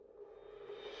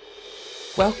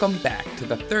Welcome back to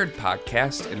the third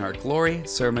podcast in our Glory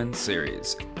Sermon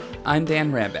series. I'm Dan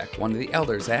Rambeck, one of the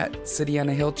elders at City on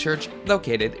a Hill Church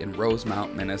located in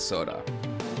Rosemount, Minnesota.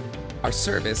 Our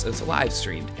service is live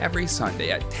streamed every Sunday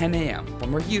at 10 a.m.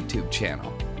 from our YouTube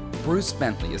channel. Bruce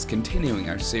Bentley is continuing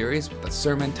our series with a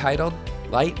sermon titled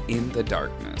Light in the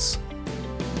Darkness.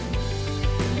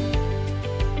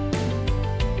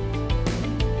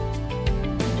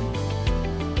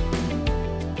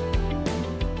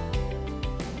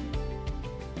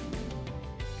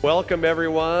 Welcome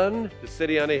everyone to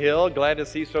City on a Hill. Glad to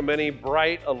see so many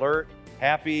bright, alert,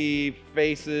 happy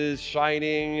faces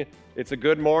shining. It's a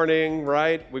good morning,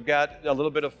 right? We've got a little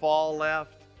bit of fall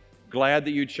left. Glad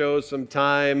that you chose some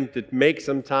time to make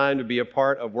some time to be a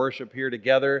part of worship here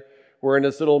together. We're in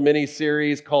this little mini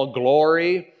series called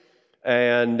Glory,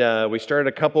 and we started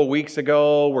a couple weeks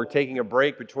ago. We're taking a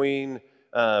break between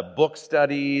book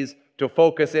studies to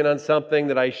focus in on something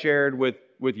that I shared with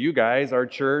you guys, our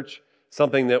church.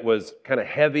 Something that was kind of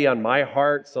heavy on my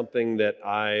heart, something that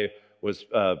I was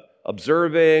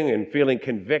observing and feeling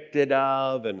convicted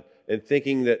of, and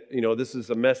thinking that, this is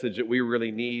a message that we really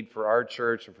need for our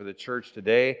church and for the church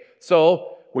today.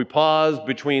 So we paused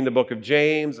between the book of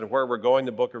James and where we're going,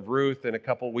 the book of Ruth, in a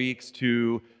couple weeks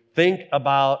to think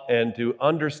about and to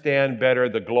understand better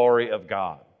the glory of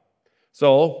God.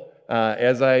 So,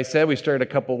 as I said, we started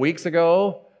a couple weeks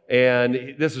ago.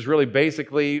 And this is really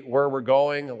basically where we're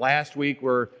going. Last week,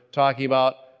 we're talking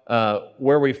about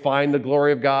where we find the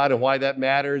glory of God and why that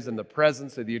matters in the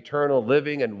presence of the eternal,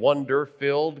 living, and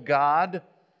wonder-filled God.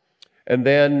 And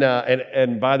then,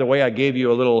 and by the way, I gave you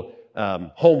a little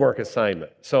homework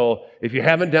assignment. So if you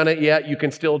haven't done it yet, you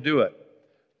can still do it.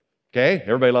 Okay?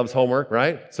 Everybody loves homework,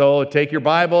 right? So take your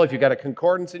Bible. If you've got a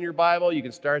concordance in your Bible, you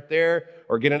can start there,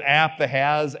 or get an app that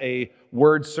has a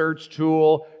word search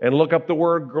tool and look up the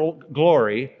word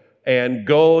glory and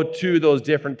go to those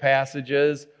different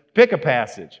passages. Pick a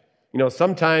passage.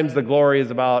 Sometimes the glory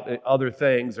is about other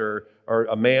things or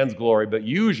a man's glory, but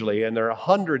usually, and there are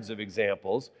hundreds of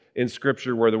examples in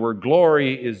Scripture where the word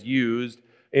glory is used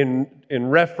in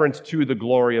reference to the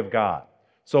glory of God.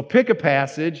 So pick a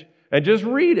passage and just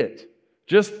read it.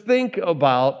 Just think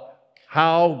about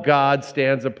how God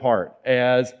stands apart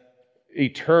as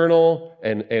eternal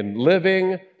and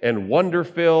living and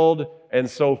wonder-filled and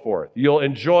so forth. You'll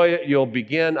enjoy it. You'll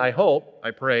begin, I hope,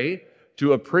 I pray,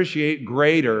 to appreciate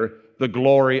greater the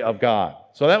glory of God.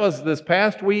 So that was this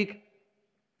past week.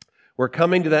 We're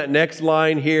coming to that next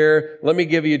line here. Let me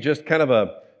give you just kind of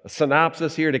a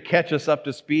synopsis here to catch us up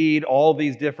to speed. All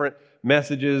these different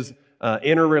messages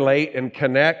interrelate and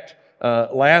connect.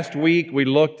 Last week we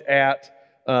looked at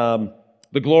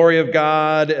the glory of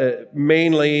God,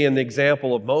 mainly in the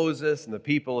example of Moses and the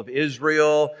people of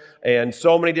Israel, and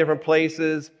so many different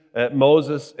places.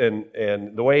 Moses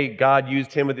and the way God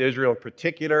used him with Israel in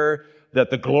particular, that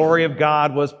the glory of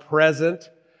God was present,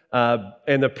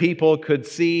 and the people could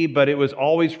see, but it was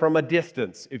always from a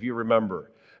distance, if you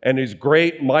remember. And these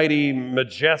great, mighty,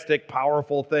 majestic,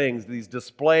 powerful things, these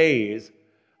displays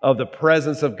of the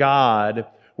presence of God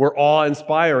were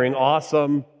awe-inspiring,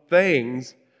 awesome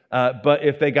things, but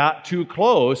if they got too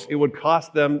close, it would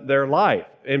cost them their life.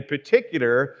 In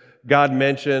particular, God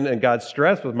mentioned and God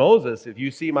stressed with Moses, if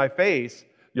you see my face,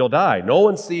 you'll die. No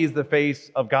one sees the face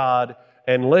of God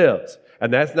and lives.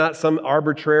 And that's not some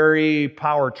arbitrary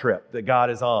power trip that God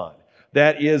is on.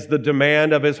 That is the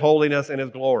demand of His holiness and His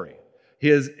glory.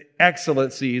 His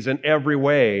excellencies in every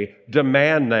way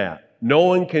demand that. No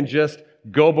one can just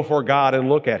go before God and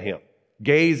look at Him.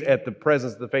 Gaze at the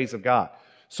presence of the face of God.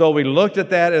 So we looked at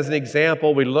that as an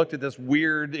example. We looked at this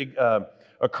weird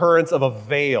occurrence of a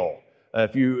veil.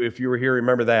 If you were here,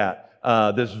 remember that.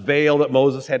 This veil that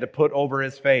Moses had to put over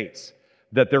his face.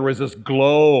 That there was this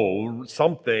glow,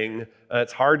 something.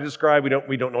 It's hard to describe.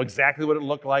 We don't know exactly what it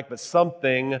looked like, but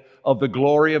something of the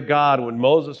glory of God. When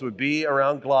Moses would be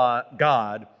around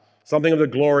God, something of the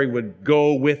glory would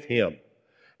go with him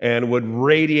and would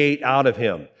radiate out of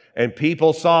him. And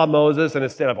people saw Moses, and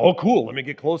instead of, oh, cool, let me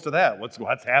get close to that. What's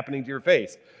happening to your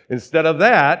face? Instead of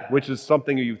that, which is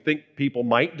something you think people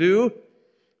might do,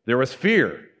 there was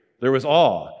fear. There was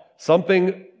awe.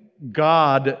 Something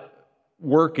God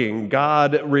working,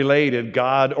 God related,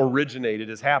 God originated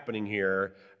is happening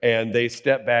here. And they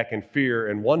stepped back in fear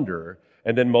and wonder.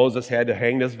 And then Moses had to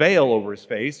hang this veil over his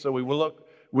face. So we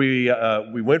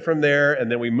went from there,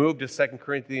 and then we moved to 2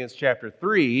 Corinthians chapter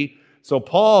 3. So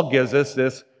Paul gives us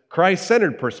this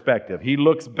Christ-centered perspective. He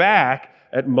looks back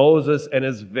at Moses and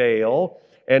his veil,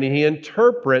 and he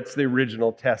interprets the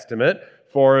original testament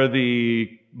for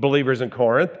the believers in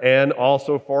Corinth and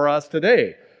also for us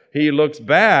today. He looks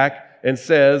back and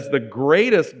says the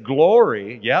greatest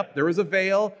glory, yep, there was a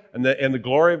veil, and the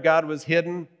glory of God was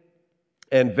hidden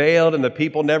and veiled, and the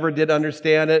people never did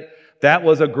understand it. That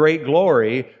was a great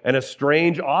glory and a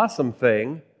strange, awesome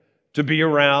thing to be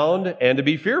around and to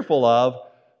be fearful of,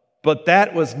 but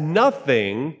that was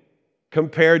nothing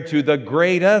compared to the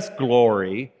greatest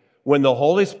glory when the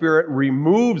Holy Spirit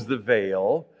removes the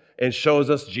veil and shows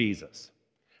us Jesus.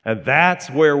 And that's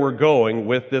where we're going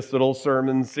with this little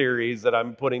sermon series that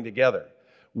I'm putting together.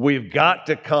 We've got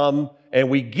to come, and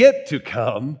we get to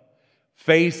come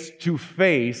face to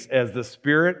face as the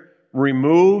Spirit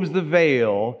removes the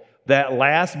veil, that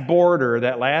last border,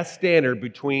 that last standard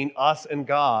between us and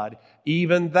God.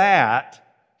 Even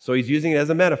that, so he's using it as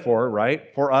a metaphor,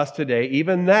 right, for us today,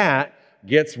 even that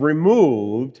gets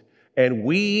removed, and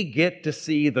we get to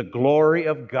see the glory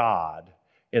of God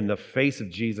in the face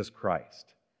of Jesus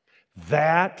Christ.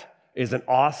 That is an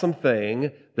awesome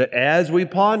thing that as we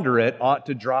ponder it ought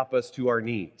to drop us to our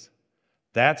knees.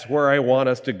 That's where I want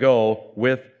us to go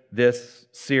with this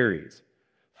series.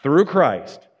 Through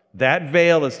Christ, that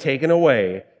veil is taken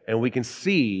away, and we can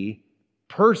see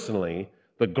personally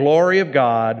the glory of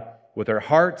God with our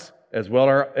hearts as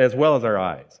well as our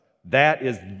eyes. That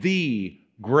is the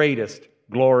greatest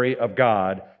glory of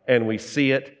God, and we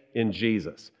see it in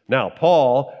Jesus. Now,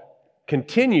 Paul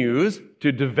continues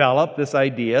to develop this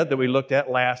idea that we looked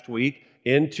at last week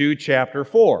into chapter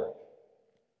 4.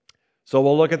 So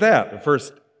we'll look at that, the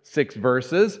first 6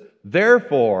 verses.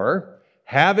 Therefore,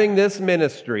 having this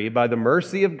ministry by the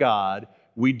mercy of God,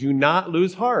 we do not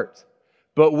lose heart,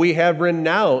 but we have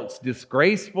renounced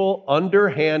disgraceful,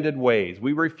 underhanded ways.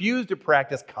 We refuse to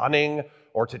practice cunning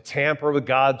or to tamper with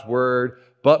God's word,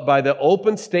 but by the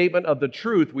open statement of the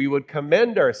truth, we would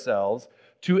commend ourselves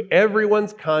to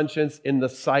everyone's conscience in the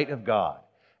sight of God.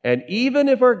 And even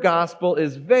if our gospel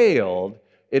is veiled,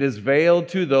 it is veiled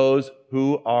to those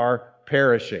who are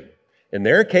perishing. In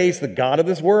their case, the God of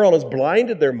this world has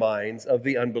blinded their minds of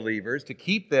the unbelievers to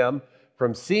keep them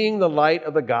from seeing the light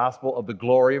of the gospel of the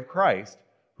glory of Christ,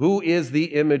 who is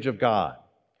the image of God.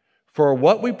 For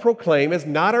what we proclaim is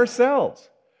not ourselves,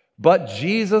 but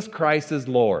Jesus Christ is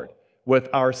Lord,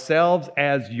 with ourselves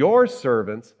as your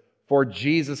servants for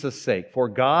Jesus' sake. For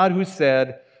God, who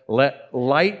said, "Let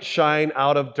light shine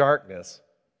out of darkness,"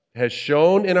 has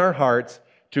shone in our hearts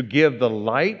to give the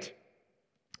light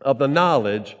of the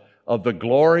knowledge of the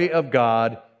glory of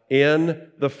God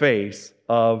in the face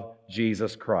of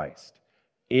Jesus Christ.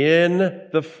 In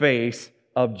the face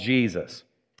of Jesus.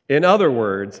 In other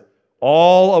words,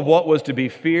 all of what was to be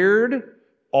feared,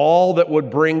 all that would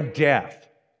bring death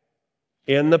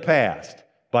in the past,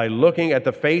 by looking at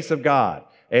the face of God.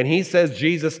 And he says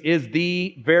Jesus is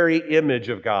the very image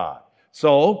of God.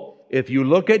 So, if you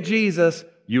look at Jesus,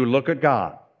 you look at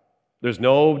God. There's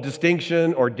no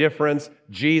distinction or difference.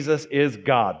 Jesus is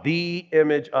God, the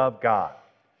image of God.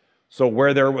 So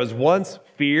where there was once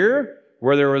fear,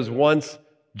 where there was once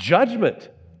judgment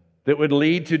that would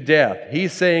lead to death,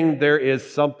 he's saying there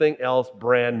is something else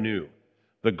brand new.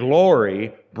 The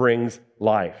glory brings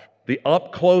life. The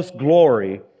up-close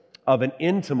glory of an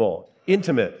intimate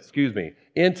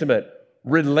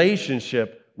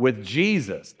relationship with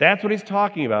Jesus. That's what he's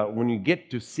talking about when you get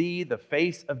to see the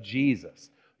face of Jesus.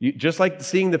 Just like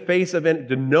seeing the face of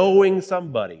knowing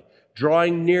somebody,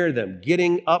 drawing near them,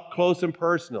 getting up close and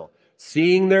personal,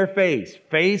 seeing their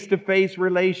face-to-face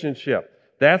relationship.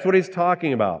 That's what he's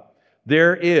talking about.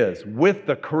 There is, with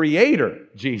the Creator,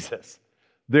 Jesus,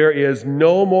 there is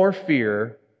no more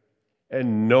fear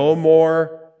and no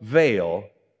more veil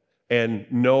and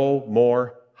no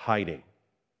more hiding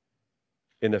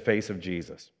in the face of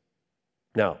Jesus.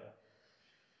 Now,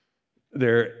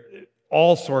 there are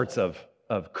all sorts of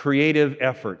creative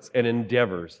efforts and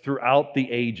endeavors throughout the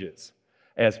ages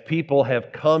as people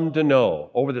have come to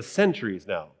know, over the centuries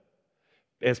now,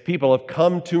 as people have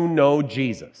come to know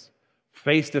Jesus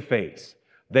face to face.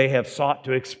 They have sought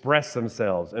to express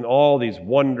themselves in all these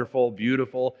wonderful,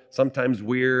 beautiful, sometimes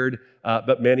weird,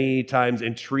 but many times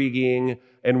intriguing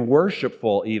and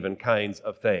worshipful even kinds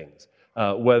of things.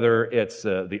 Whether it's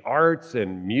the arts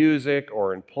and music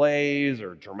or in plays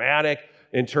or dramatic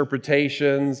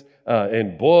interpretations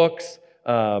in books,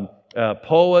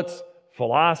 poets,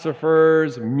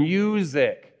 philosophers,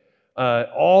 music.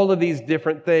 All of these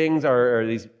different things are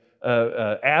these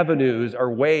avenues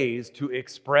or ways to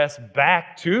express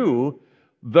back to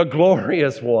the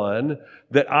glorious one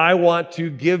that I want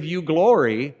to give you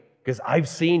glory because I've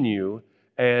seen you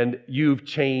and you've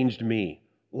changed me.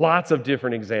 Lots of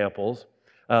different examples.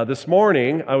 This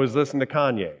morning, I was listening to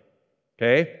Kanye,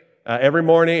 okay?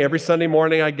 Every Sunday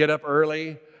morning, I get up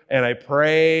early and I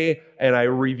pray and I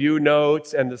review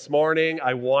notes. And this morning,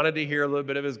 I wanted to hear a little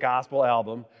bit of his gospel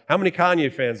album. How many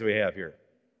Kanye fans do we have here?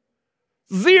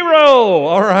 0!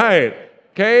 All right.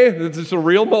 Okay, this is a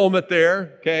real moment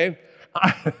there. Okay.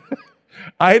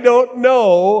 I don't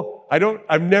know.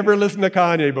 I've never listened to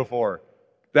Kanye before.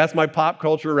 That's my pop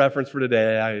culture reference for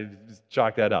today. I just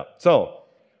chalked that up. So,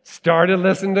 started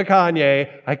listening to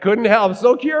Kanye. I couldn't help. I'm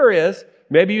so curious.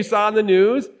 Maybe you saw in the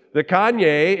news that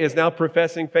Kanye is now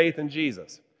professing faith in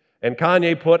Jesus. And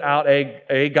Kanye put out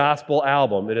a gospel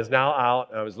album that is now out.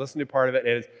 And I was listening to part of it.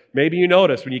 And maybe you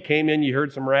noticed when you came in, you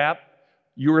heard some rap.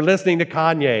 You were listening to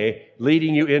Kanye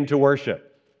leading you into worship.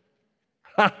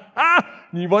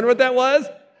 You wonder what that was?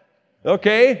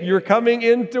 Okay, you're coming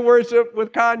into worship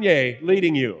with Kanye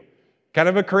leading you. Kind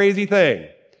of a crazy thing.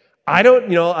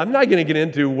 I'm not going to get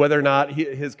into whether or not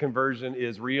his conversion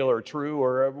is real or true,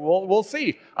 or we'll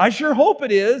see. I sure hope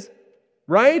it is,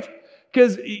 right?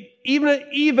 Because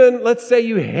even let's say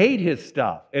you hate his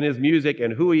stuff and his music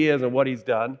and who he is and what he's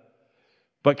done,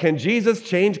 but can Jesus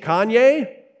change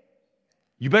Kanye?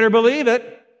 You better believe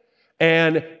it.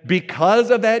 And because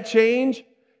of that change,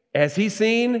 as he's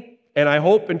seen, and I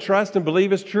hope and trust and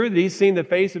believe it's true that he's seen the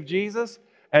face of Jesus,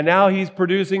 and now he's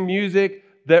producing music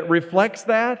that reflects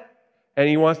that, and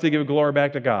he wants to give glory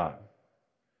back to God.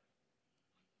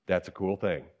 That's a cool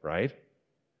thing, right?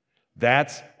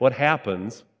 That's what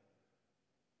happens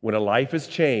when a life is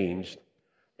changed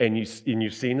and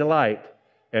you've seen the light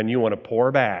and you want to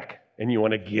pour back and you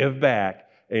want to give back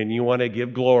and you want to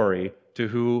give glory to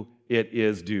who it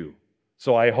is due.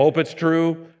 So I hope it's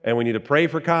true, and we need to pray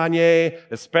for Kanye,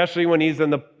 especially when he's in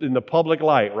the public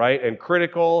light, right? And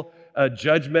critical,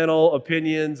 judgmental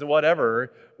opinions and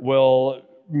whatever will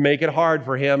make it hard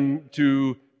for him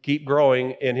to keep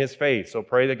growing in his faith. So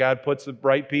pray that God puts the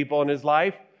right people in his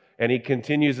life, and he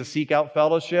continues to seek out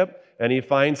fellowship, and he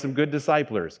finds some good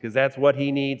disciplers, because that's what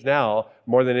he needs now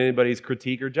more than anybody's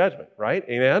critique or judgment, right?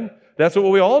 Amen? That's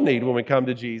what we all need when we come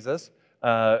to Jesus.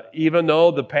 Even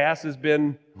though the past has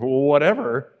been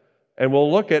whatever, and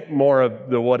we'll look at more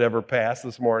of the whatever past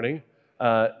this morning,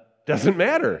 doesn't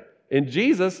matter. In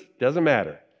Jesus, doesn't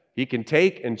matter. He can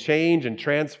take and change and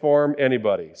transform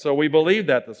anybody. So we believe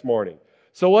that this morning.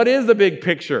 So what is the big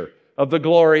picture of the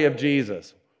glory of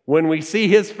Jesus? When we see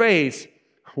his face,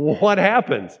 what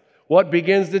happens? What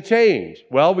begins to change?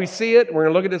 Well, we see it. We're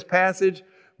going to look at this passage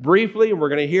briefly, and we're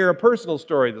going to hear a personal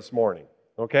story this morning,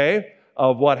 okay,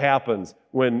 of what happens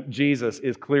when Jesus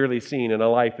is clearly seen and a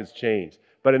life is changed.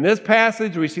 But in this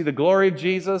passage, we see the glory of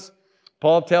Jesus.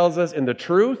 Paul tells us in the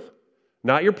truth,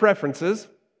 not your preferences,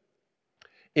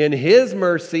 in his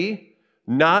mercy,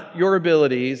 not your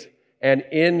abilities, and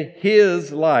in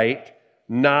his light,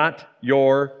 not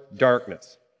your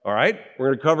darkness. All right? We're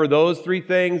going to cover those three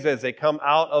things as they come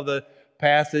out of the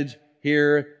passage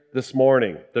here this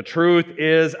morning. The truth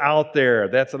is out there.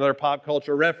 That's another pop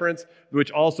culture reference, which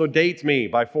also dates me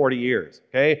by 40 years.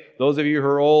 Okay? Those of you who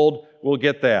are old will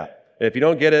get that. If you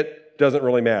don't get it, doesn't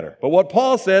really matter. But what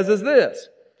Paul says is this.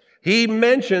 He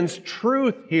mentions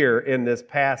truth here in this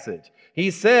passage. He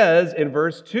says in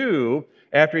verse 2,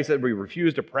 after he said we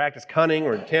refuse to practice cunning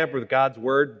or tamper with God's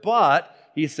word, but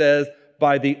he says,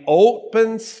 by the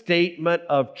open statement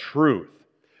of truth.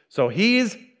 So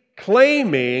he's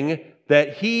claiming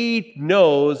that he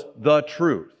knows the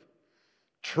truth.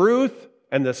 Truth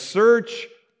and the search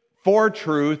for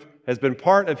truth has been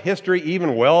part of history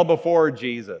even well before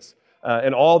Jesus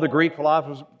and all the Greek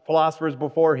philosophers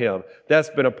before him. That's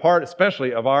been a part,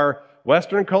 especially of our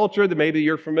Western culture that maybe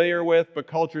you're familiar with, but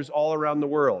cultures all around the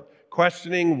world.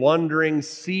 Questioning, wondering,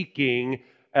 seeking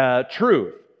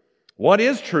truth. What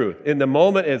is truth? In the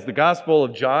moment, as the Gospel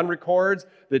of John records,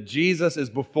 that Jesus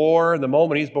is before, in the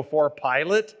moment he's before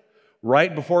Pilate,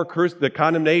 right before the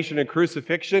condemnation and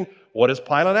crucifixion, what does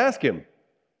Pilate ask him?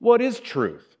 What is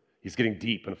truth? He's getting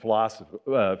deep and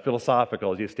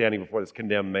philosophical as he's standing before this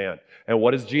condemned man. And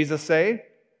what does Jesus say?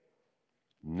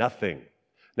 Nothing.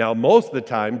 Now, most of the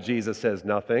time, Jesus says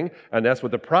nothing, and that's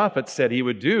what the prophet said he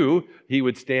would do. He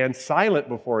would stand silent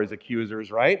before his accusers,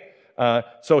 right?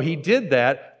 So he did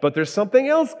that, but there's something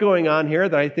else going on here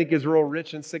that I think is real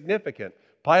rich and significant.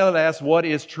 Pilate asks, what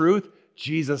is truth?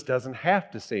 Jesus doesn't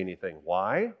have to say anything.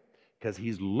 Why? Because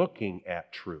he's looking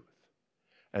at truth.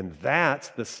 And that's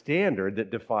the standard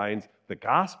that defines the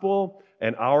gospel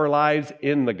and our lives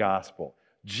in the gospel.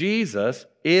 Jesus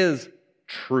is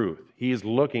truth. He's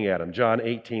looking at him. John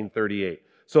 18:38.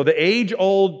 So the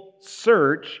age-old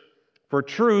search for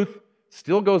truth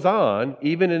still goes on,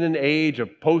 even in an age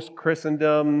of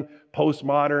post-Christendom,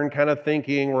 postmodern kind of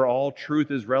thinking where all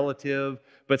truth is relative.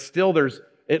 But still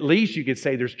at least you could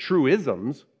say there's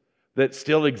truisms, that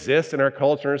still exist in our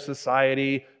culture and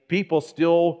society. People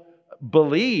still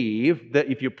believe that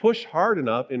if you push hard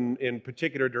enough in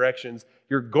particular directions,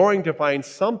 you're going to find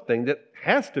something that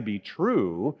has to be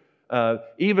true.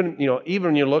 Even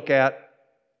when you look at,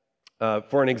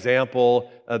 for an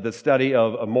example, the study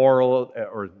of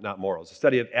the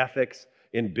study of ethics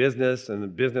in business and the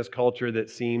business culture that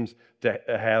seems to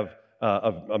have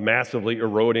a massively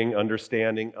eroding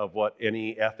understanding of what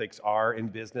any ethics are in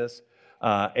business.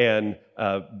 And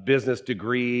business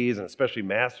degrees, and especially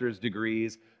master's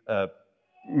degrees,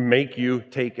 make you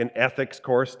take an ethics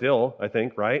course still, I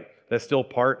think, right? That's still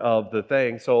part of the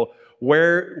thing. So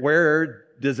where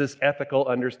does this ethical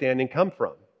understanding come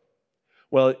from?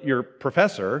 Well, your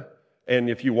professor, and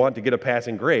if you want to get a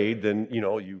passing grade, then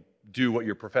you do what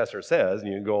your professor says,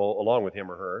 and you go along with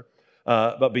him or her.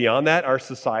 But beyond that, our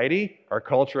society, our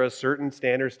culture has certain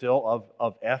standards still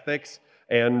of ethics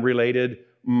and related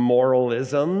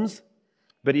moralisms.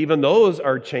 But even those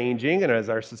are changing, and as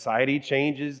our society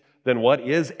changes, then what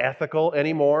is ethical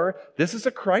anymore? This is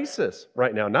a crisis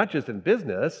right now, not just in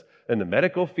business, in the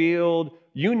medical field,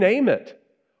 you name it.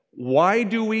 Why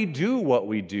do we do what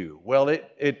we do? Well,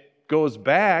 it goes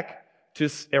back to,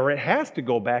 or it has to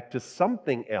go back to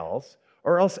something else,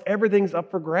 or else everything's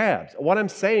up for grabs. What I'm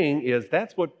saying is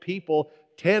that's what people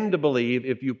tend to believe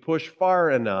if you push far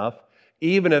enough,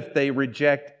 even if they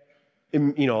reject,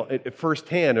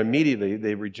 firsthand, immediately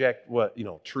they reject what,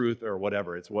 truth or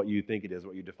whatever. It's what you think it is,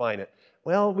 what you define it.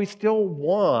 Well, we still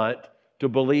want to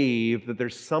believe that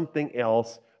there's something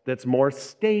else that's more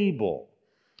stable,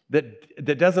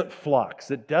 that doesn't flux,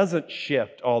 that doesn't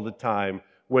shift all the time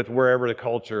with wherever the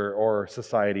culture or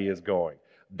society is going.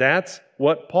 That's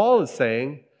what Paul is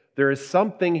saying. There is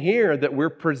something here that we're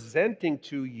presenting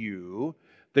to you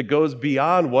that goes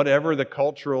beyond whatever the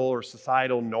cultural or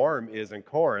societal norm is in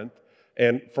Corinth.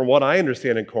 And from what I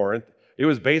understand in Corinth, it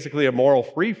was basically a moral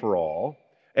free-for-all.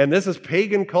 And this is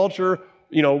pagan culture,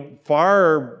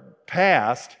 far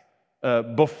past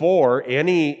before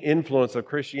any influence of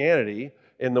Christianity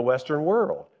in the Western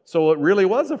world. So it really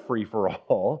was a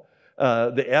free-for-all.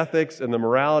 The ethics and the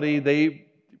morality, they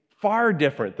far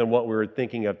different than what we're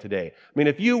thinking of today. I mean,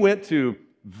 if you went to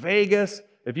Vegas,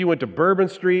 if you went to Bourbon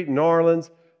Street, New Orleans,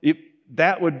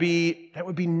 that would be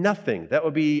nothing. That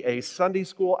would be a Sunday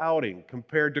school outing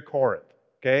compared to Corinth,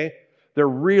 okay? There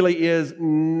really is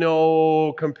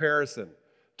no comparison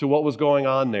to what was going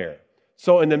on there.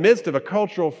 So in the midst of a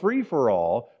cultural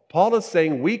free-for-all, Paul is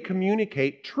saying we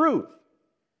communicate truth,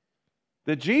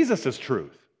 that Jesus is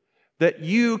truth, that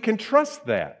you can trust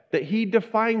that He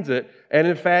defines it, and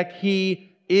in fact,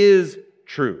 He is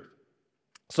truth.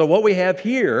 So what we have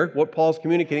here, what Paul's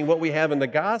communicating, what we have in the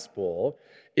gospel,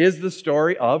 is the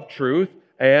story of truth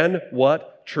and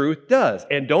what truth does.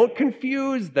 And don't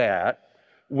confuse that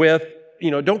with,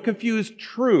 don't confuse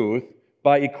truth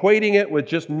by equating it with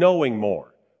just knowing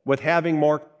more, with having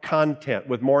more content,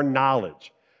 with more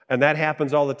knowledge. And that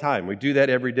happens all the time. We do that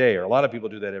every day, or a lot of people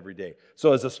do that every day.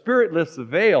 So as the Spirit lifts the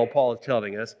veil, Paul is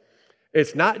telling us,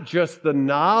 it's not just the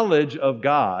knowledge of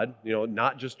God,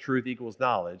 not just truth equals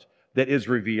knowledge, that is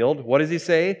revealed. What does he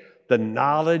say? The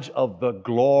knowledge of the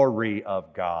glory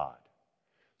of God.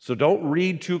 So don't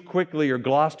read too quickly or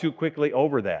gloss too quickly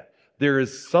over that. There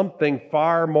is something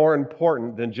far more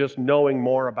important than just knowing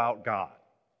more about God.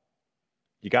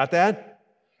 You got that?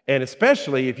 And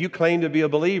especially if you claim to be a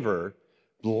believer,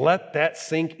 let that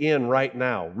sink in right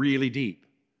now, really deep.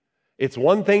 It's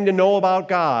one thing to know about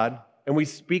God, and we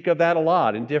speak of that a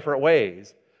lot in different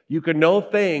ways. You can know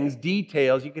things,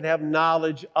 details, you can have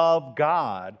knowledge of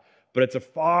God, but it's a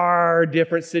far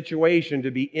different situation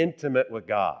to be intimate with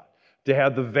God, to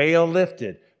have the veil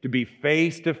lifted, to be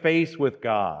face to face with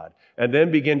God, and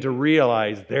then begin to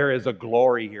realize there is a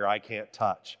glory here I can't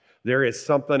touch. There is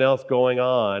something else going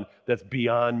on that's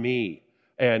beyond me.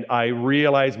 And I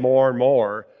realize more and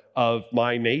more of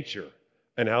my nature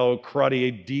and how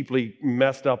cruddy, deeply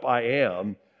messed up I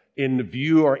am in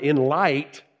view or in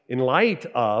light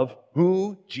of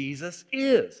who Jesus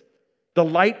is. The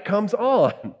light comes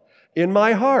on in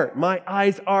my heart. My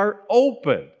eyes are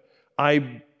open.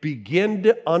 I begin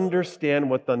to understand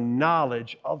what the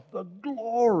knowledge of the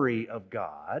glory of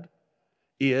God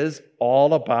is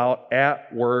all about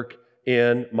at work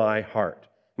in my heart.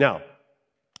 Now,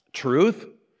 truth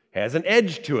has an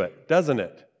edge to it, doesn't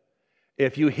it?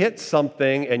 If you hit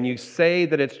something and you say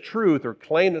that it's truth or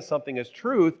claim that something is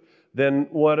truth, then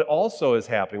what also is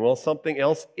happening? Well, something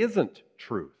else isn't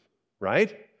truth,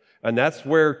 right? And that's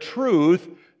where truth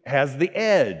has the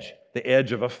edge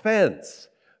of offense,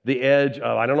 the edge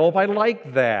of, I don't know if I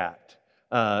like that.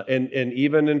 And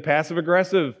even in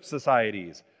passive-aggressive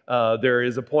societies, There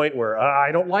is a point where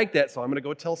I don't like that, so I'm going to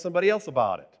go tell somebody else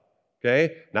about it.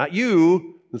 Okay? Not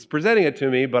you that's presenting it to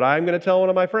me, but I'm going to tell one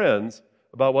of my friends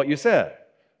about what you said.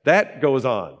 That goes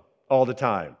on all the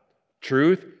time.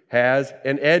 Truth has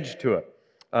an edge to it.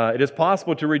 It is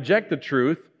possible to reject the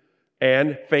truth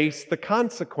and face the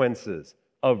consequences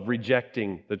of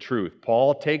rejecting the truth.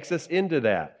 Paul takes us into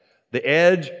that. The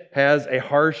edge has a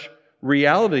harsh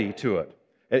reality to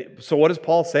it. So what does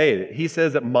Paul say? He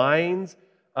says that minds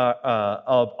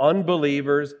of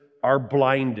unbelievers are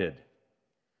blinded.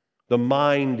 The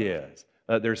mind is.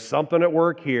 There's something at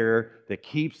work here that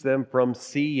keeps them from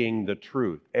seeing the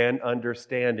truth and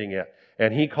understanding it.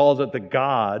 And he calls it the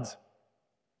gods.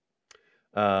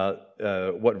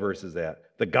 What verse is that?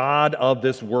 The God of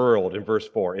this world in verse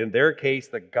 4. In their case,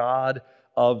 the God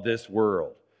of this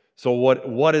world. So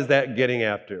what is that getting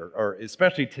after? Or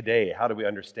especially today, how do we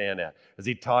understand that? Is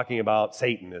he talking about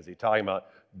Satan? Is he talking about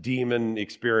demon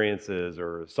experiences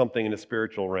or something in the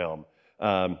spiritual realm?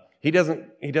 He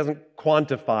doesn't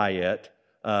quantify it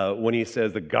when he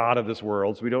says the God of this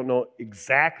world, so we don't know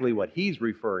exactly what he's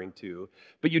referring to.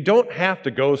 But you don't have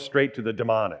to go straight to the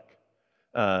demonic.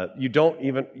 You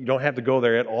don't have to go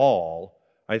there at all,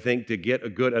 I think, to get a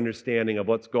good understanding of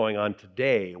what's going on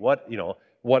today. What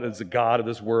does the God of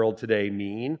this world today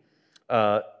mean?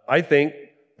 I think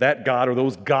that God or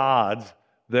those gods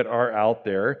that are out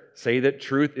there say that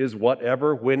truth is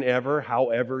whatever, whenever,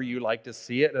 however you like to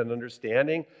see it and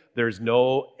understanding. There's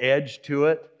no edge to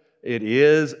it. It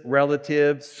is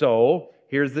relative. So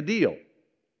here's the deal.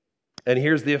 And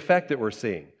here's the effect that we're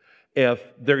seeing. If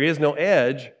there is no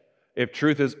edge, if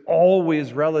truth is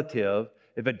always relative,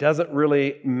 if it doesn't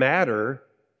really matter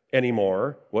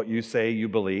anymore what you say you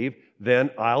believe,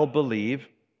 then I'll believe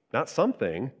not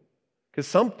something, because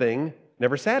something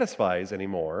never satisfies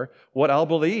anymore. What I'll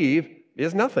believe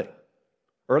is nothing.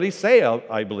 Or at least say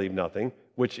I believe nothing,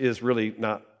 which is really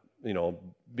not,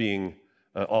 being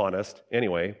honest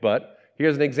anyway. But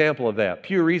here's an example of that.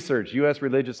 Pew Research, U.S.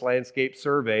 Religious Landscape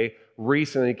Survey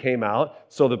recently came out.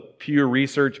 So the Pew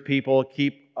Research people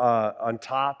keep on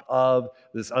top of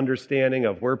this understanding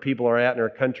of where people are at in our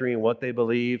country and what they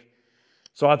believe.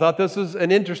 So I thought this was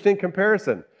an interesting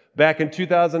comparison. Back in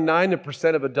 2009, the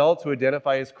percent of adults who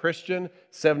identify as Christian,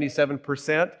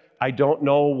 77%. I don't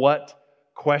know what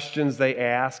questions they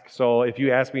ask. So if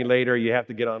you ask me later, you have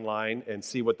to get online and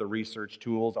see what the research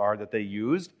tools are that they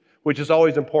used, which is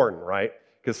always important, right?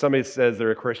 Because somebody says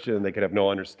they're a Christian and they could have no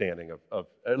understanding of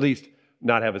at least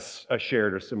not have a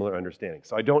shared or similar understanding.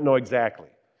 So I don't know exactly.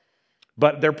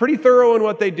 But they're pretty thorough in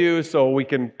what they do, so we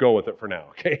can go with it for now,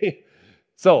 okay?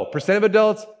 So, percent of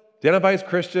adults identify as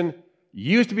Christian,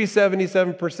 used to be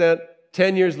 77%.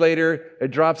 10 years later,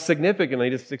 it drops significantly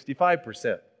to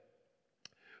 65%.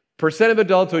 Percent of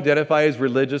adults who identify as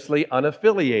religiously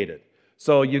unaffiliated.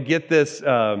 So you get this, what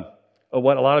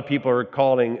a lot of people are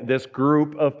calling this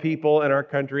group of people in our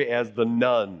country as the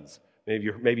nones.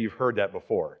 Maybe you've heard that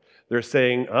before. They're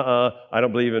saying, I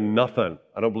don't believe in nothing.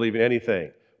 I don't believe in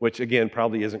anything, which again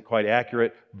probably isn't quite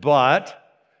accurate, but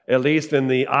at least in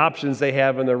the options they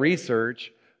have in the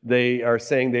research, they are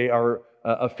saying they are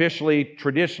officially,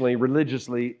 traditionally,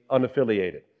 religiously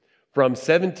unaffiliated. From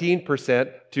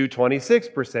 17% to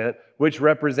 26%, which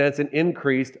represents an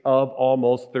increase of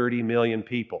almost 30 million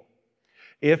people.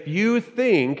 If you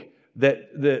think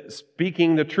that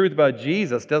speaking the truth about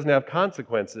Jesus doesn't have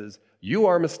consequences, you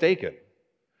are mistaken.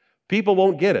 People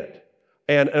won't get it.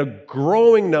 And a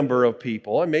growing number of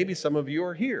people, and maybe some of you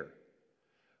are here,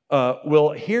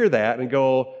 will hear that and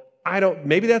go,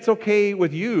 maybe that's okay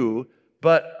with you,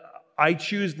 but I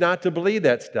choose not to believe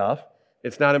that stuff.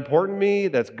 It's not important to me.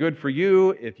 That's good for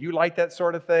you if you like that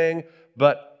sort of thing,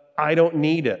 but I don't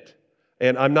need it.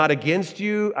 And I'm not against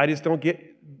you. I just don't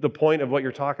get the point of what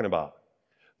you're talking about.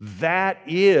 That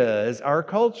is our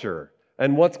culture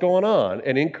and what's going on.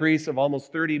 An increase of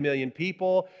almost 30 million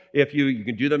people. If you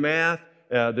can do the math,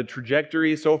 the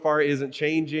trajectory so far isn't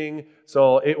changing,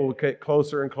 so it will get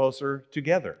closer and closer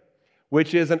together,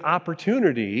 which is an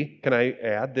opportunity, can I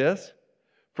add this?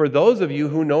 For those of you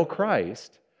who know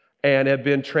Christ and have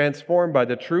been transformed by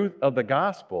the truth of the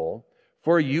gospel,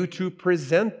 for you to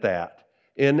present that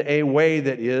in a way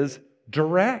that is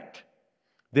direct,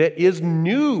 that is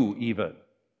new even.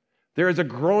 There is a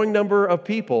growing number of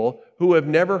people who have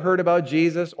never heard about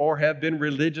Jesus or have been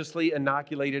religiously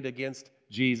inoculated against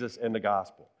Jesus and the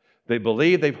gospel. They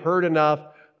believe they've heard enough,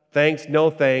 thanks,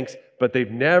 no thanks, but they've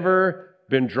never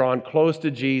been drawn close to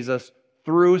Jesus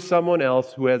through someone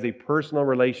else who has a personal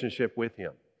relationship with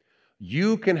him.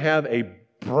 You can have a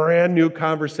brand new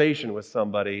conversation with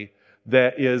somebody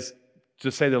that is,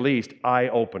 to say the least,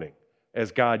 eye-opening.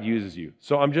 as God uses you.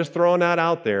 So I'm just throwing that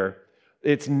out there.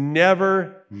 It's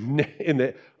never,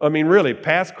 really,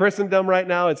 past Christendom right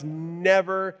now, it's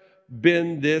never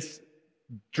been this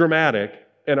dramatic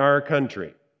in our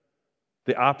country.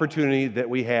 The opportunity that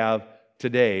we have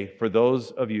today for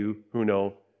those of you who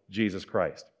know Jesus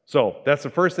Christ. So that's the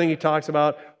first thing he talks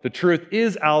about. The truth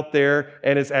is out there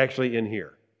and it's actually in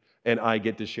here. And I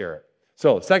get to share it.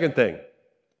 So, second thing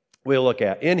we'll look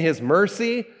at, in his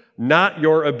mercy, not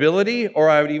your ability, or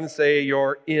I would even say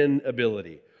your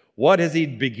inability. What does he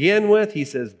begin with? He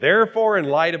says, therefore, in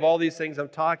light of all these things I'm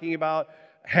talking about,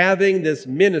 having this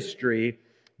ministry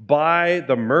by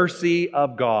the mercy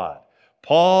of God.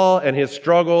 Paul and his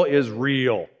struggle is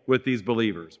real with these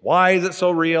believers. Why is it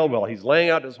so real? Well, he's laying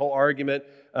out this whole argument.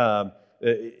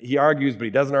 He argues, but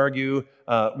he doesn't argue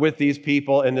with these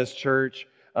people in this church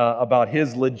about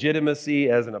his legitimacy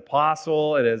as an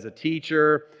apostle and as a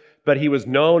teacher. But he was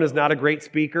known as not a great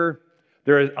speaker.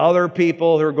 There are other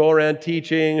people who are going around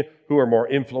teaching who are more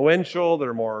influential, that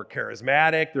are more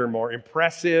charismatic, they're more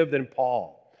impressive than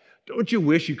Paul. Don't you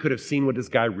wish you could have seen what this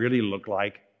guy really looked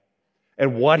like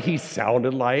and what he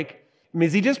sounded like? I mean,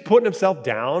 is he just putting himself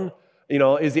down?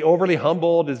 Is he overly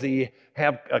humble? Does he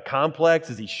have a complex?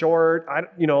 Is he short?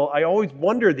 I always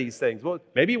wonder these things. Well,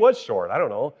 maybe he was short. I don't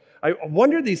know. I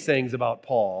wonder these things about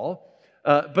Paul.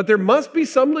 But there must be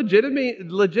some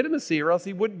legitimacy, or else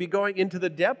he wouldn't be going into the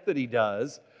depth that he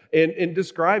does in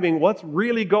describing what's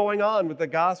really going on with the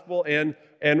gospel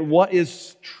and what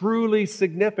is truly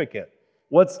significant,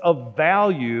 what's of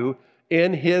value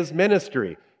in his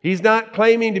ministry. He's not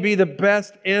claiming to be the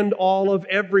best end all of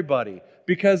everybody,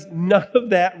 because none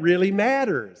of that really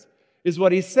matters, is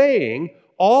what he's saying.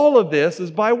 All of this is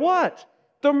by what?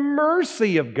 The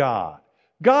mercy of God.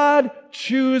 God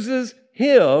chooses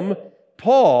him,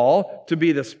 Paul, to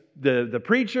be the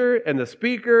preacher and the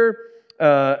speaker.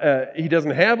 He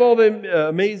doesn't have all the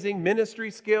amazing ministry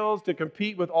skills to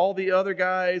compete with all the other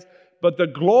guys, but the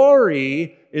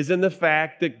glory is in the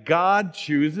fact that God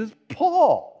chooses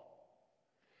Paul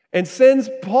and sends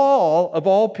Paul, of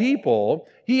all people.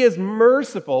 He is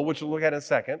merciful, which we'll look at in a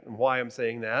second, and why I'm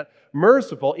saying that.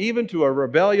 Merciful even to a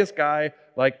rebellious guy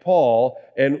like Paul,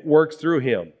 and works through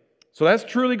him. So that's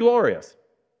truly glorious.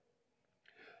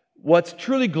 What's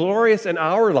truly glorious in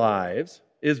our lives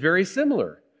is very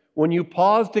similar. When you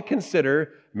pause to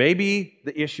consider maybe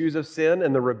the issues of sin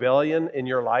and the rebellion in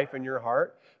your life and your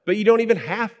heart, but you don't even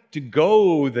have to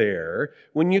go there.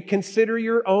 When you consider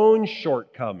your own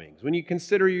shortcomings, when you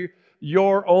consider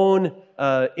your own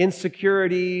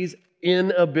insecurities,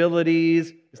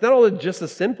 inabilities, it's not only just the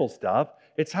sinful stuff,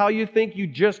 it's how you think you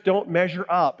just don't measure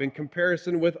up in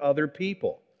comparison with other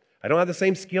people. I don't have the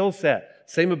same skill set,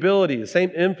 same ability, the same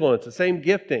influence, the same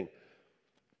gifting.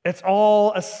 It's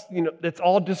all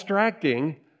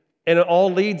distracting, and it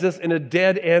all leads us in a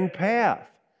dead-end path.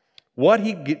 What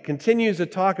he continues to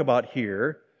talk about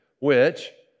here, which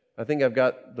I think I've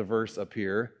got the verse up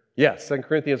here. Yes, 2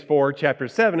 Corinthians 4, chapter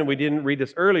 7, and we didn't read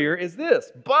this earlier, is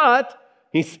this. But,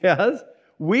 he says,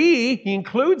 he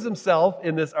includes himself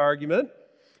in this argument,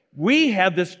 we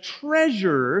have this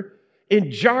treasure in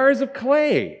jars of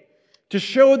clay to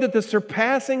show that the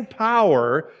surpassing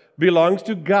power belongs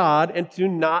to God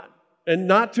and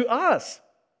not to us.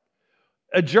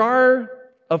 A jar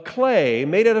of clay,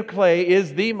 made out of clay,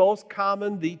 is the most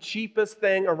common, the cheapest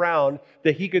thing around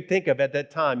that he could think of at that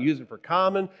time. Use it for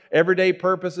common, everyday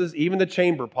purposes, even the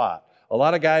chamber pot. A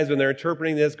lot of guys, when they're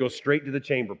interpreting this, go straight to the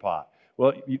chamber pot.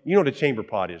 Well, you know what a chamber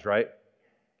pot is, right?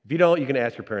 If you don't, you can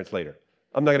ask your parents later.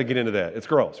 I'm not going to get into that. It's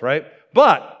gross, right?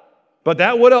 But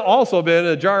that would have also been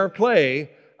a jar of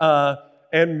clay,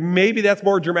 and maybe that's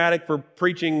more dramatic for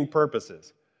preaching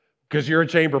purposes, because you're a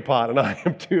chamber pot and I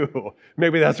am too.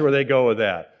 Maybe that's where they go with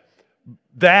that.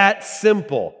 That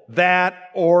simple, that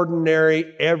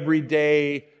ordinary,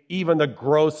 everyday, even the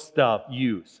gross stuff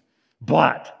use.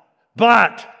 But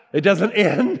it doesn't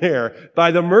end there.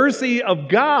 By the mercy of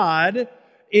God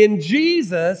in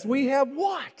Jesus, we have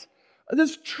what?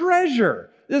 This treasure,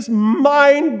 this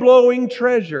mind-blowing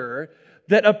treasure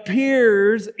that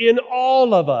appears in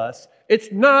all of us.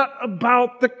 It's not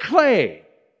about the clay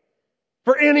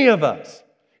for any of us.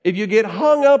 If you get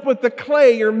hung up with the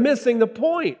clay, you're missing the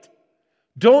point.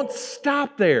 Don't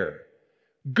stop there.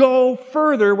 Go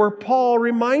further where Paul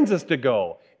reminds us to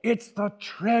go. It's the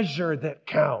treasure that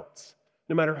counts.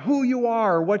 No matter who you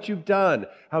are or what you've done,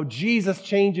 how Jesus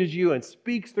changes you and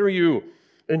speaks through you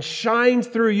and shines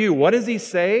through you. What does he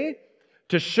say?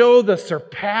 To show the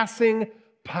surpassing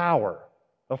power.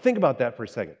 Now think about that for a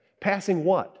second. Passing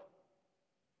what?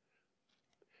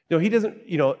 No, he doesn't,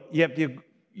 you have to, if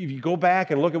you go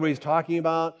back and look at what he's talking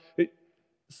about,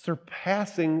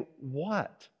 Surpassing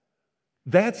what?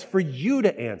 That's for you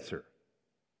to answer.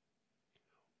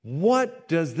 What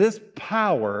does this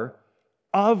power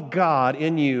of God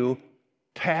in you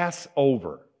pass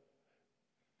over?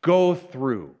 Go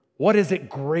through? What is it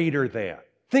greater than?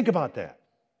 Think about that.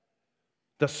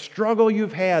 The struggle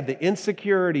you've had, the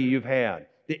insecurity you've had,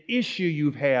 the issue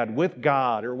you've had with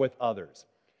God or with others,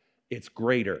 it's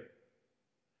greater.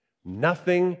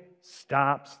 Nothing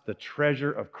stops the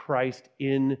treasure of Christ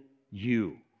in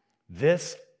you.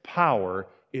 This power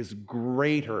is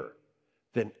greater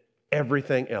than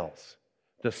everything else.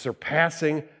 The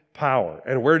surpassing power.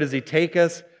 And where does he take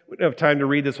us? We don't have time to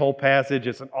read this whole passage.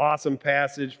 It's an awesome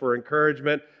passage for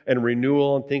encouragement and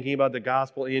renewal and thinking about the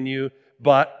gospel in you.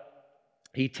 But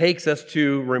he takes us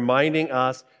to reminding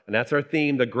us, and that's our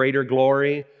theme, the greater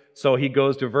glory. So he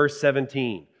goes to verse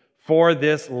 17. For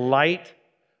this light,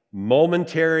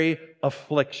 momentary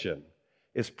affliction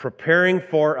is preparing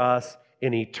for us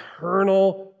an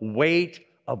eternal weight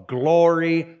of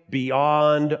glory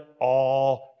beyond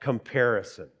all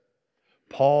comparison.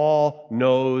 Paul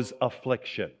knows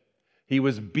affliction. He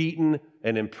was beaten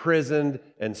and imprisoned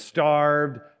and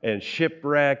starved and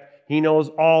shipwrecked. He knows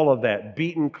all of that,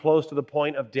 beaten close to the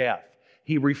point of death.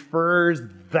 He refers to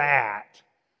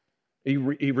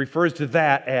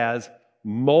that as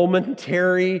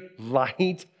momentary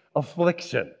light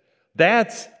affliction.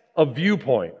 That's a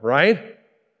viewpoint, right?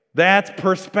 That's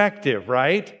perspective,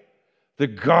 right? The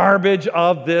garbage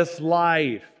of this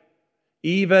life,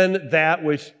 even that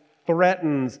which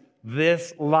threatens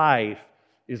this life,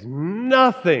 is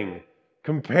nothing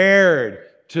compared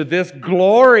to this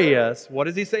glorious, what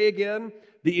does he say again?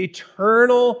 The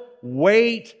eternal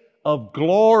weight of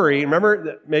glory.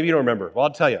 Remember, maybe you don't remember. Well,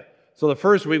 I'll tell you. So the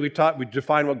first week we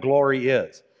defined what glory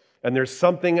is. And there's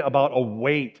something about a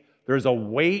weight. There's a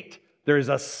weight, there's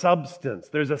a substance,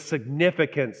 there's a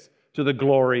significance to the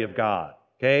glory of God.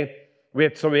 Okay? We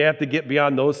have to get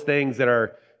beyond those things that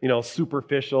are,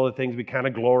 superficial, the things we kind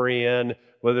of glory in,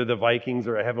 whether the Vikings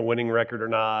have a winning record or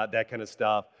not, that kind of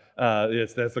stuff.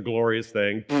 That's a glorious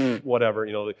thing. Whatever,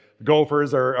 the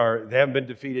Gophers they haven't been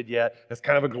defeated yet. That's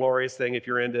kind of a glorious thing if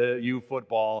you're into U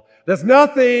football. That's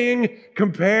nothing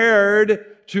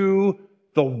compared to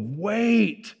the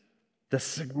weight, the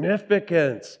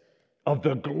significance of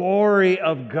the glory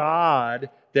of God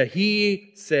that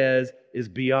he says is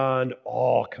beyond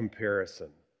all comparison.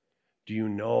 Do you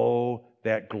know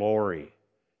that glory?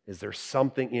 Is there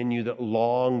something in you that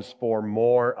longs for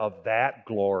more of that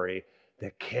glory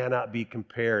that cannot be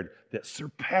compared, that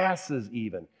surpasses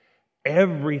even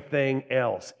everything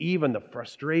else, even the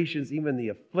frustrations, even the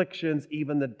afflictions,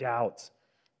 even the doubts?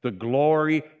 The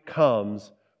glory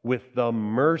comes with the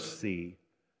mercy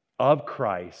of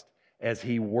Christ as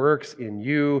he works in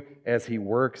you, as he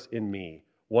works in me.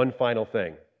 One final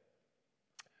thing.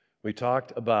 We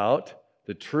talked about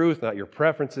the truth, not your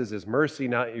preferences, his mercy,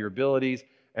 not your abilities,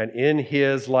 and in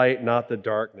his light, not the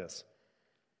darkness.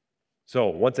 So,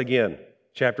 once again,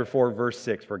 chapter 4, verse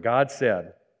 6, for God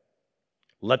said,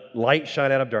 let light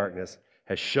shine out of darkness,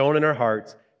 has shone in our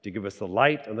hearts to give us the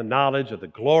light and the knowledge of the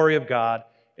glory of God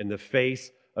in the face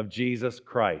of Jesus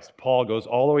Christ. Paul goes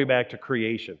all the way back to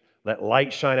creation. Let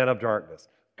light shine out of darkness.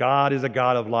 God is a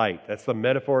God of light. That's the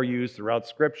metaphor used throughout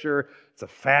Scripture. It's a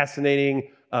fascinating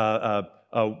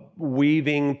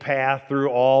weaving path through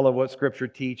all of what Scripture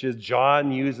teaches.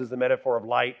 John uses the metaphor of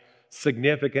light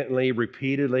significantly,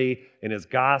 repeatedly in his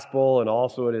gospel and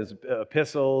also in his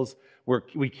epistles.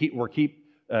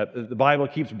 The Bible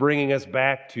keeps bringing us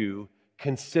back to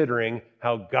considering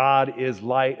how God is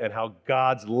light and how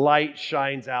God's light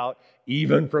shines out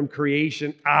even from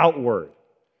creation outward.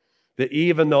 That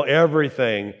even though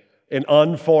everything, an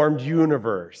unformed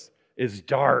universe, is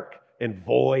dark and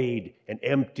void and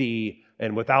empty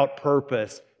and without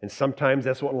purpose, and sometimes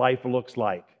that's what life looks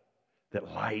like,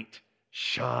 that light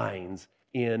shines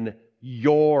in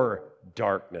your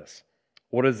darkness.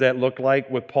 What does that look like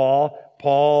with Paul?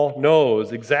 Paul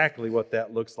knows exactly what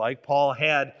that looks like. Paul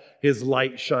had his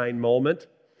light shine moment.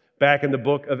 Back in the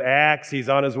book of Acts, he's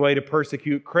on his way to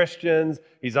persecute Christians.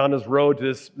 He's on his road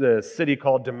to the city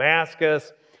called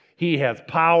Damascus. He has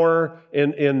power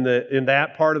in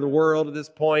that part of the world at this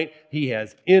point. He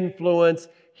has influence.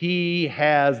 He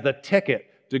has the ticket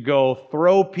to go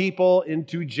throw people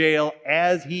into jail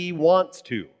as he wants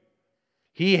to.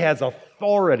 He has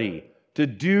authority to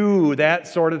do that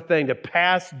sort of thing, to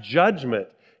pass judgment,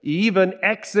 even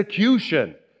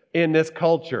execution in this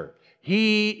culture.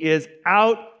 He is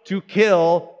out to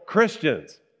kill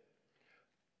Christians.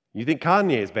 You think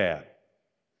Kanye is bad?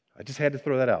 I just had to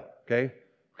throw that out, okay?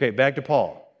 Okay, back to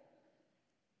Paul.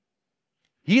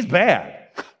 He's bad.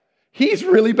 He's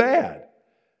really bad.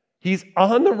 He's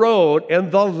on the road,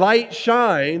 and the light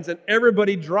shines, and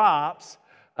everybody drops,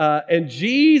 and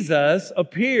Jesus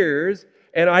appears.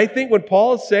 And I think when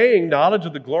Paul's saying knowledge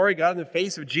of the glory of God in the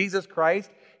face of Jesus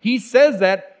Christ, he says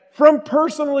that from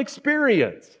personal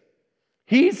experience.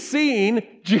 He's seen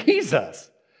Jesus.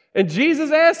 And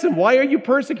Jesus asks him, why are you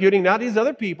persecuting not these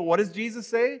other people? What does Jesus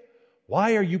say?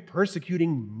 Why are you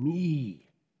persecuting me?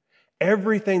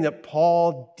 Everything that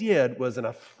Paul did was an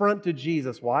affront to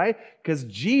Jesus. Why? Because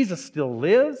Jesus still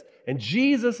lives, and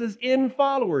Jesus is in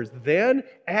followers then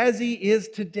as he is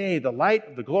today. The light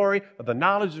of the glory of the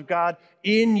knowledge of God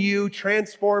in you,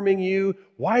 transforming you.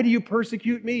 Why do you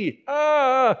persecute me?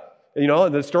 And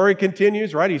the story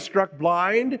continues, right? He's struck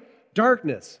blind.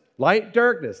 Darkness, light,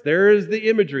 darkness. There is the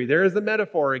imagery. There is the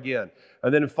metaphor again.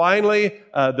 And then finally,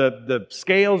 the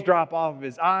scales drop off of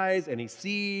his eyes, and he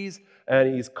sees,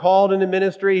 and he's called into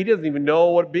ministry. He doesn't even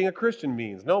know what being a Christian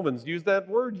means. No one's used that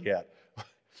word yet.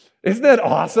 Isn't that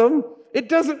awesome? It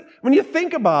doesn't, when you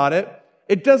think about it,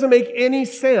 it doesn't make any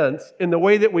sense in the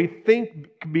way that we think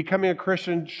becoming a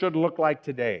Christian should look like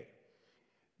today.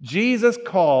 Jesus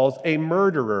calls a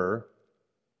murderer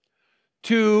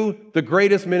to the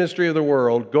greatest ministry of the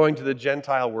world, going to the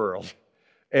Gentile world.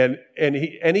 And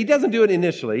he doesn't do it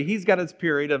initially. He's got his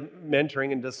period of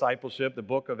mentoring and discipleship. The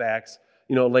book of Acts,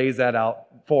 lays that out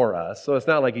for us. So it's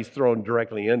not like he's thrown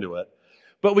directly into it.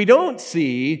 But we don't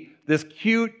see this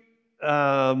cute,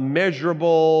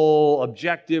 measurable,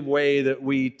 objective way that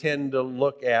we tend to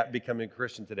look at becoming a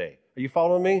Christian today. Are you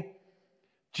following me?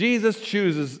 Jesus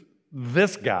chooses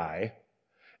this guy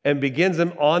and begins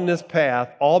him on this path,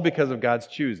 all because of God's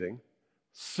choosing.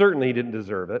 Certainly he didn't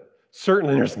deserve it.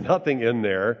 Certainly there's nothing in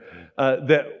there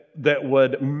that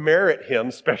would merit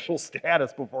him special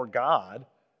status before God.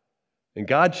 And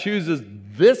God chooses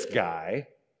this guy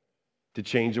to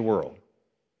change the world.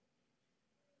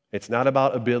 It's not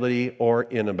about ability or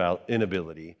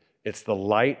inability. It's the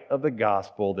light of the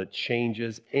gospel that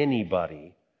changes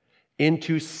anybody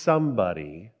into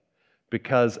somebody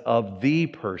because of the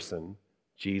person,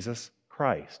 Jesus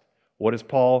Christ. What does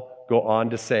Paul go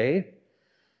on to say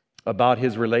about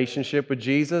his relationship with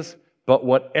Jesus? But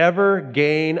whatever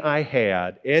gain I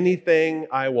had, anything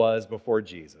I was before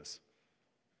Jesus,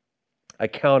 I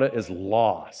count it as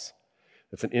loss.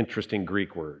 That's an interesting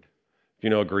Greek word. If you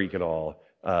know Greek at all,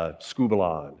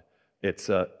 skubalon. It's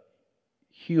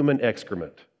human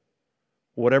excrement.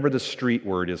 Whatever the street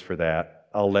word is for that,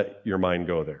 I'll let your mind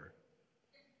go there.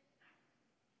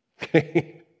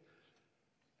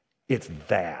 It's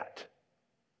that.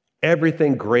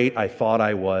 Everything great I thought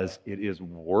I was, it is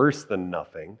worse than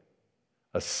nothing,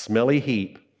 a smelly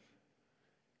heap,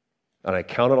 and I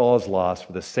count it all as loss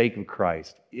for the sake of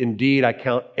Christ. Indeed, I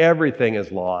count everything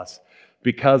as loss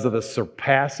because of the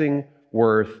surpassing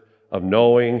worth of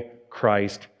knowing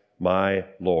Christ, my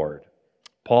Lord.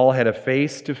 Paul had a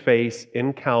face-to-face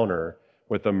encounter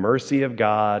with the mercy of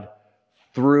God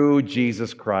through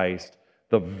Jesus Christ.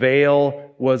 The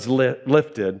veil was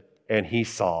lifted, and he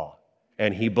saw,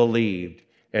 and he believed,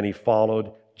 and he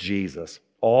followed Jesus.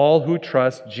 All who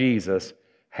trust Jesus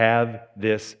have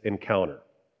this encounter.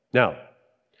 Now,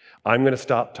 I'm going to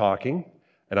stop talking,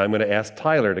 and I'm going to ask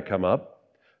Tyler to come up.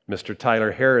 Mr.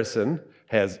 Tyler Harrison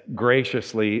has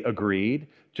graciously agreed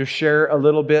to share a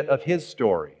little bit of his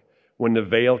story when the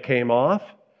veil came off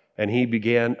and he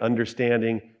began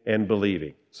understanding and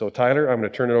believing. So, Tyler, I'm going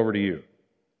to turn it over to you.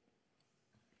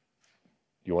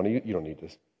 You want to? You don't need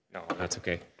this. No, that's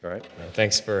okay. All right.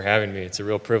 Thanks for having me. It's a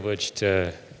real privilege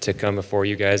to come before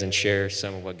you guys and share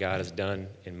some of what God has done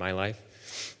in my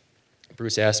life.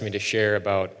 Bruce asked me to share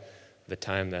about the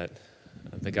time that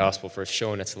the gospel first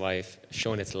shone its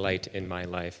light in my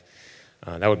life.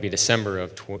 That would be December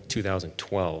of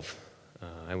 2012.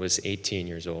 I was 18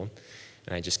 years old,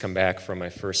 and I had just come back from my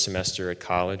first semester at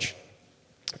college.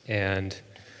 And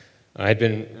I had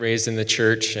been raised in the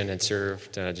church and had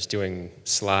served just doing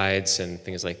slides and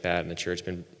things like that in the church,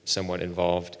 been somewhat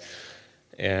involved.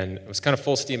 And it was kind of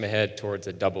full steam ahead towards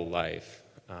a double life.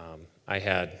 I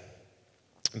had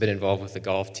been involved with the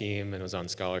golf team and was on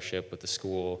scholarship with the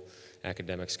school,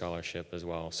 academic scholarship as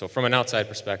well. So from an outside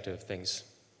perspective, things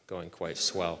going quite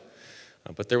swell.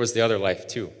 But there was the other life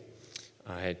too.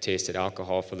 I had tasted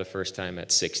alcohol for the first time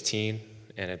at 16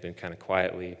 and had been kind of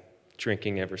quietly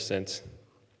drinking ever since.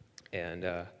 And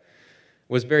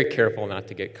was very careful not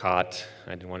to get caught.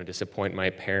 I didn't want to disappoint my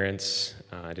parents.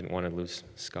 I didn't want to lose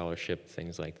scholarship,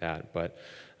 things like that. But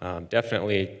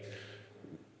definitely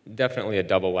a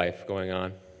double life going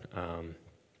on.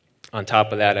 On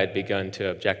top of that, I'd begun to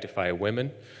objectify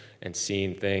women and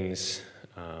seeing things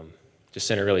just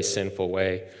in a really sinful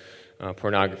way.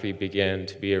 pornography began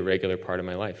to be a regular part of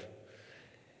my life.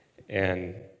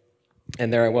 And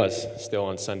there I was, still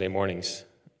on Sunday mornings,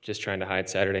 just trying to hide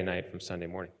Saturday night from Sunday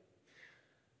morning.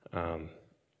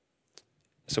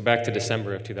 So back to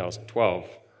December of 2012,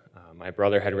 my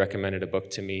brother had recommended a book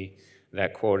to me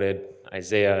that quoted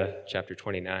Isaiah chapter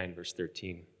 29, verse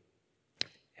 13.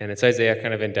 And it's Isaiah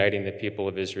kind of indicting the people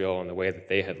of Israel in the way that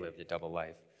they had lived a double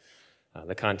life.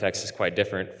 The context is quite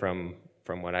different from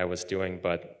what I was doing,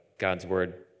 but God's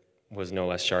word was no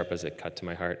less sharp as it cut to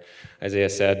my heart. Isaiah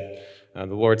said, the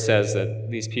Lord says that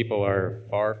these people are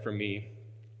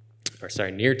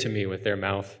near to me with their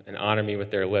mouth and honor me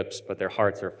with their lips, but their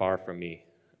hearts are far from me.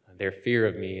 Their fear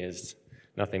of me is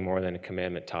nothing more than a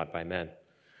commandment taught by men.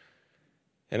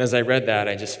 And as I read that,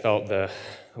 I just felt the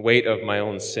weight of my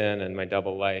own sin and my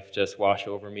double life just wash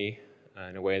over me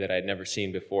in a way that I'd never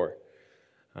seen before.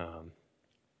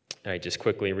 I just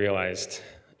quickly realized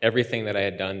everything that I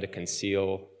had done to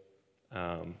conceal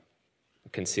a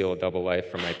double life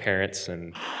from my parents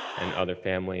and other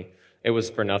family, it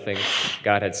was for nothing.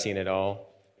 God had seen it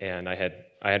all, and I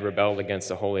had rebelled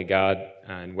against a holy God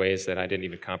in ways that I didn't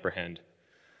even comprehend.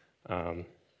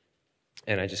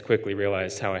 And I just quickly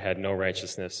realized how I had no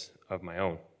righteousness of my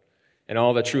own. And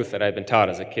all the truth that I'd been taught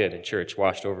as a kid in church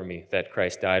washed over me, that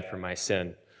Christ died for my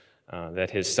sin,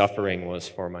 that his suffering was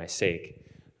for my sake.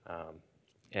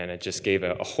 And it just gave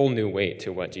a whole new weight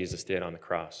to what Jesus did on the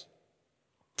cross.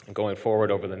 And going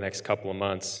forward over the next couple of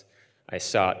months, I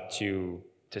sought to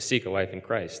seek a life in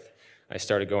Christ. I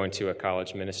started going to a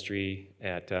college ministry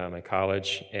at my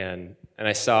college, and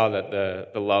I saw that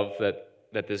the love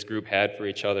that this group had for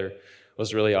each other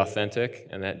was really authentic,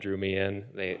 and that drew me in.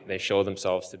 They showed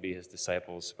themselves to be his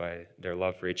disciples by their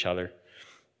love for each other,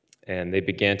 and they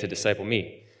began to disciple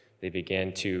me. They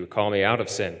began to call me out of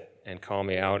sin and call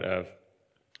me out of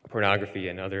pornography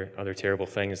and other terrible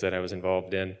things that I was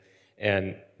involved in,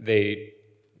 and they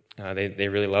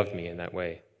really loved me in that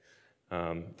way.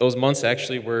 Those months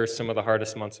actually were some of the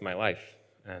hardest months of my life,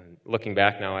 and looking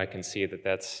back now, I can see that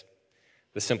that's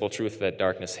the simple truth that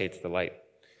darkness hates the light.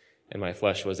 And my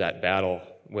flesh was at battle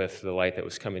with the light that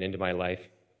was coming into my life,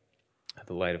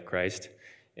 the light of Christ.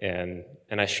 And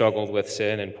I struggled with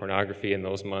sin and pornography in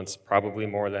those months probably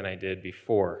more than I did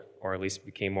before, or at least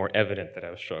became more evident that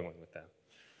I was struggling with that.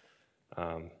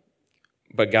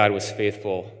 But God was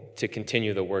faithful to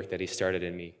continue the work that he started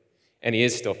in me. And he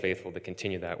is still faithful to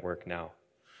continue that work now.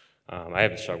 I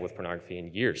haven't struggled with pornography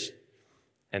in years.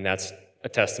 And that's a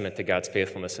testament to God's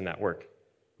faithfulness in that work.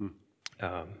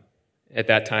 At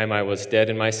that time, I was dead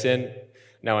in my sin.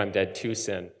 Now I'm dead to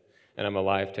sin, and I'm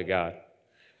alive to God.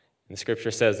 And the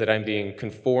scripture says that I'm being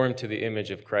conformed to the image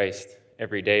of Christ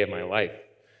every day of my life.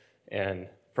 And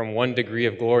from one degree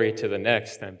of glory to the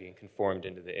next, I'm being conformed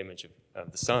into the image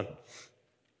of the Son.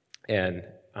 And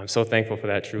I'm so thankful for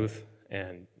that truth.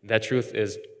 And that truth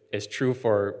is true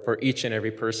for each and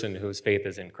every person whose faith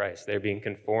is in Christ. They're being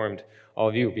conformed, all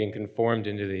of you, being conformed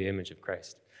into the image of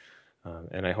Christ.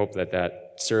 And I hope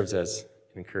that serves as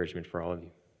an encouragement for all of you.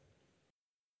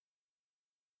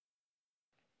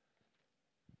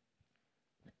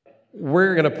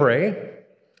 We're going to pray,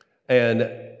 and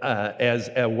as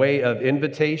a way of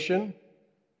invitation,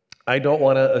 I don't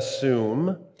want to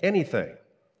assume anything.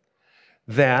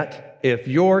 That if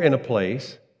you're in a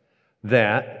place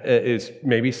that is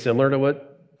maybe similar to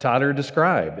what Todd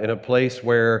described, in a place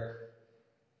where,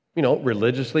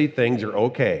 religiously things are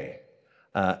okay,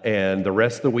 and the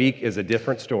rest of the week is a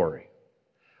different story,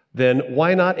 then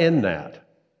why not end that?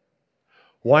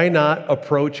 Why not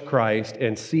approach Christ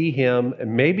and see him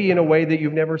maybe in a way that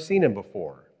you've never seen him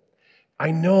before?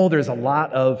 I know there's a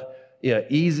lot of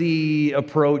easy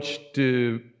approach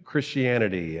to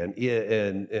Christianity and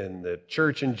the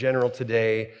church in general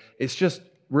today. It's just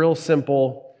real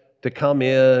simple to come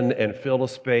in and fill a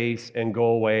space and go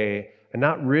away and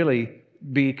not really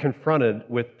be confronted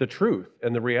with the truth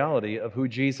and the reality of who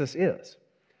Jesus is.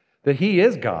 That he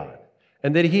is God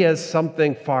and that he has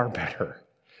something far better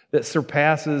that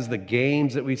surpasses the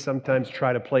games that we sometimes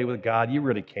try to play with God. You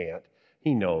really can't.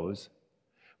 He knows.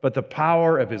 But the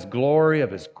power of his glory,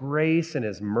 of his grace and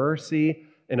his mercy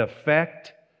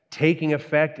taking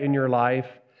effect in your life,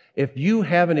 if you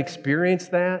haven't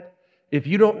experienced that, if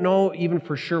you don't know even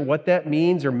for sure what that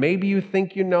means, or maybe you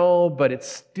think you know, but it's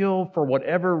still, for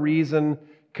whatever reason,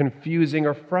 confusing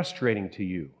or frustrating to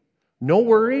you, no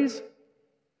worries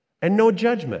and no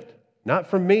judgment. Not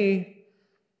from me.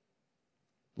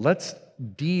 Let's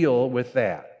deal with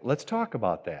that. Let's talk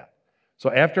about that. So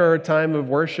after our time of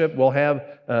worship, we'll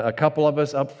have a couple of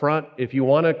us up front. If you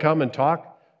want to come and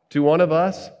talk to one of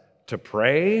us, to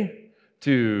pray,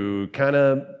 to kind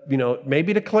of,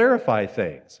 maybe to clarify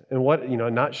things and what,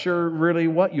 not sure really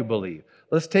what you believe.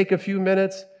 Let's take a few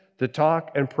minutes to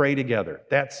talk and pray together.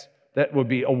 That would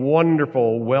be a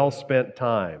wonderful, well-spent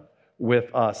time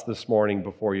with us this morning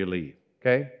before you leave,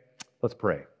 okay? Let's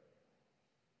pray.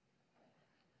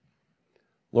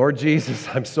 Lord Jesus,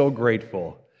 I'm so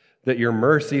grateful that your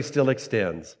mercy still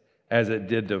extends, as it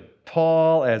did to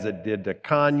Paul, as it did to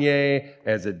Kanye,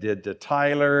 as it did to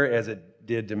Tyler, as it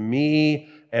did to me,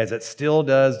 as it still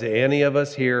does to any of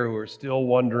us here who are still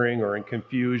wondering or in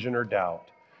confusion or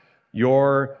doubt.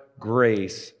 Your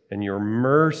grace and your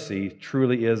mercy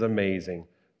truly is amazing,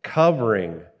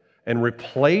 covering and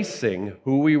replacing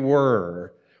who we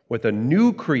were with a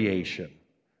new creation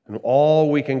and all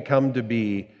we can come to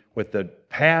be, with the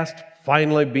past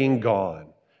finally being gone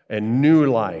and new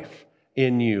life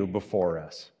in you before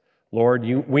us. Lord,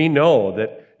 we know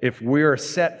that if we are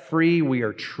set free, we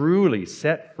are truly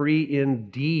set free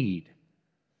indeed.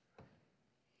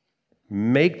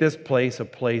 Make this place a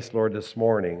place, Lord, this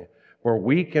morning where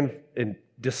we can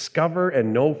discover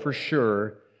and know for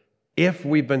sure, if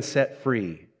we've been set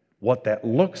free, what that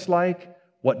looks like,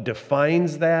 what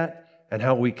defines that, and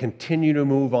how we continue to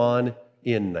move on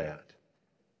in that.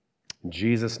 In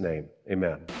Jesus' name,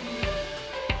 amen.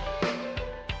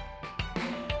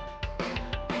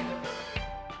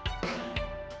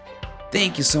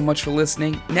 Thank you so much for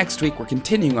listening. Next week, we're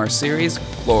continuing our series,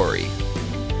 Glory.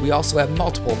 We also have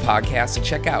multiple podcasts to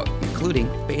check out, including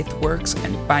Faith Works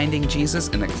and Finding Jesus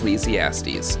in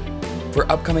Ecclesiastes.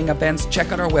 For upcoming events,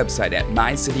 check out our website at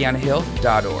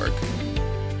mycityonahill.org.